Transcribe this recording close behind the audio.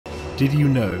Did you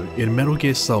know, in Metal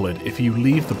Gear Solid, if you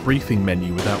leave the briefing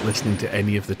menu without listening to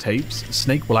any of the tapes,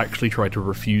 Snake will actually try to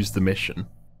refuse the mission?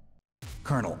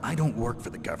 Colonel, I don't work for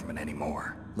the government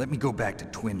anymore. Let me go back to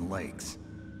Twin Lakes.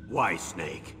 Why,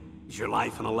 Snake? Is your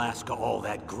life in Alaska all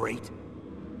that great?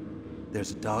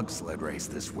 There's a dog sled race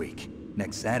this week.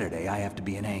 Next Saturday, I have to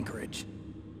be in Anchorage.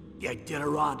 Yeah,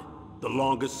 Iditarod? The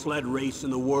longest sled race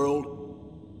in the world?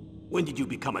 When did you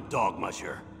become a dog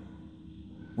musher?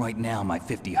 Right now, my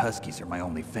 50 huskies are my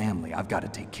only family. I've got to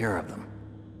take care of them.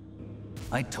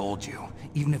 I told you,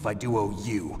 even if I do owe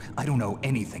you, I don't owe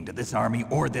anything to this army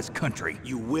or this country.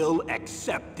 You will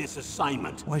accept this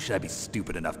assignment. Why should I be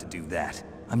stupid enough to do that?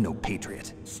 I'm no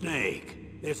patriot.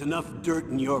 Snake, there's enough dirt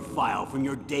in your file from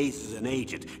your days as an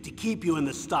agent to keep you in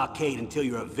the stockade until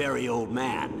you're a very old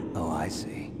man. Oh, I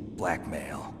see.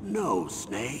 Blackmail. No,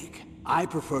 Snake. I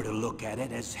prefer to look at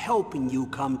it as helping you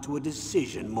come to a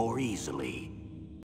decision more easily.